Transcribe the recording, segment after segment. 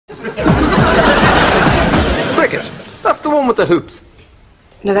That's the one with the hoops.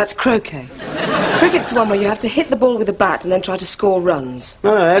 No, that's croquet. Cricket's the one where you have to hit the ball with a bat and then try to score runs.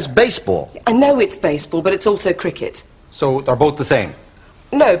 No, that's baseball. I know it's baseball, but it's also cricket. So they're both the same?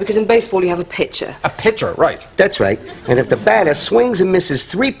 No, because in baseball you have a pitcher. A pitcher, right. That's right. And if the batter swings and misses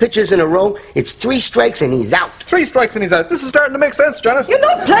 3 pitches in a row, it's 3 strikes and he's out. 3 strikes and he's out. This is starting to make sense, Janet. You're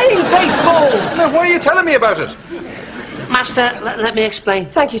not playing baseball! Now, why are you telling me about it? Master, let me explain.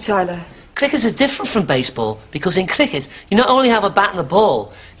 Thank you, Tyler. Cricket is different from baseball because in cricket you not only have a bat and a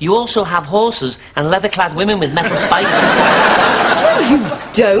ball, you also have horses and leather-clad women with metal spikes. No, you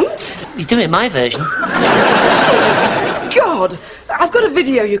don't. You do it in my version. God, I've got a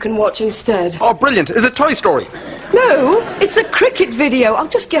video you can watch instead. Oh, brilliant. Is it Toy Story? No, it's a cricket video. I'll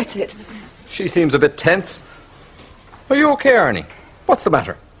just get it. She seems a bit tense. Are you okay, Arnie? What's the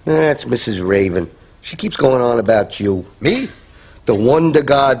matter? That's Mrs. Raven. She keeps going on about you. Me? The Wonder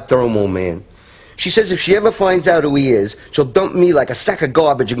God Thermal Man. She says if she ever finds out who he is, she'll dump me like a sack of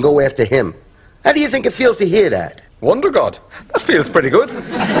garbage and go after him. How do you think it feels to hear that? Wonder God? That feels pretty good.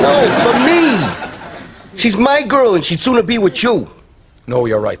 No, for me! She's my girl and she'd sooner be with you. No,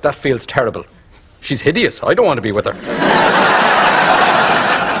 you're right. That feels terrible. She's hideous. I don't want to be with her.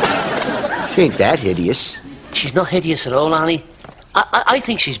 She ain't that hideous. She's not hideous at all, Arnie. I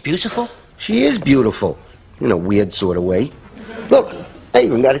think she's beautiful. She is beautiful. In a weird sort of way. Look, I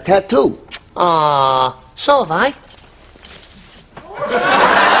even got a tattoo. Ah, so have I.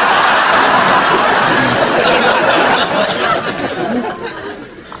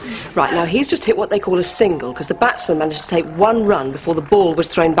 Right, now he's just hit what they call a single because the batsman managed to take 1 run before the ball was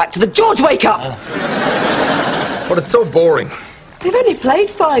thrown back to the George Wake Up! But it's so boring. They've only played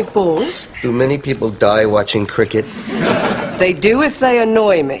 5 balls. Do many people die watching cricket? They do if they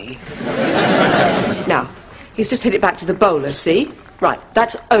annoy me. Now, he's just hit it back to the bowler, see? Right,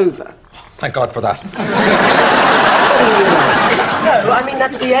 that's over. Thank God for that. No, I mean,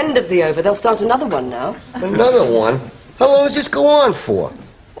 that's the end of the over. They'll start another one now. Another one? How long does this go on for?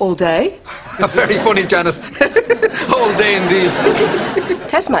 All day. Very funny, Janet. All day indeed.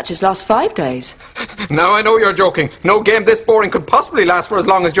 Test matches last 5 days. Now I know you're joking. No game this boring could possibly last for as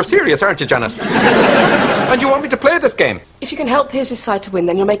long as you're serious, aren't you, Janet? And you want me to play this game? If you can help Pierce's side to win,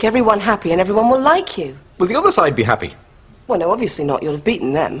 then you'll make everyone happy and everyone will like you. Will the other side be happy? Well, no, obviously not. You'll have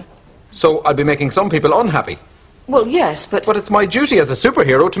beaten them. So I'll be making some people unhappy. Well, yes, but... But it's my duty as a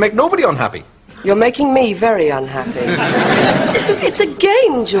superhero to make nobody unhappy. You're making me very unhappy. It's a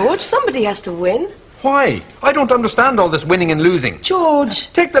game, George. Somebody has to win. Why? I don't understand all this winning and losing.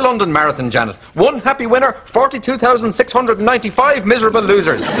 George. Take the London Marathon, Janet. 1 happy winner, 42,695 miserable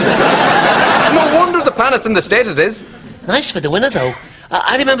losers. No wonder the planet's in the state it is. Nice for the winner, though.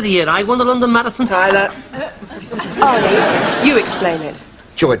 I remember the year I won the London Marathon. Tyler. Arnie, you explain it.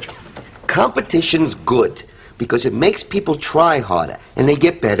 George, competition's good because it makes people try harder and they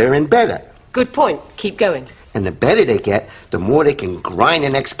get better and better. Good point. Keep going. And the better they get, the more they can grind the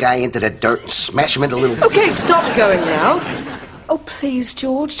next guy into the dirt and smash him into little... Okay, stop going now. Oh, please,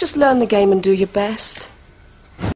 George, just learn the game and do your best.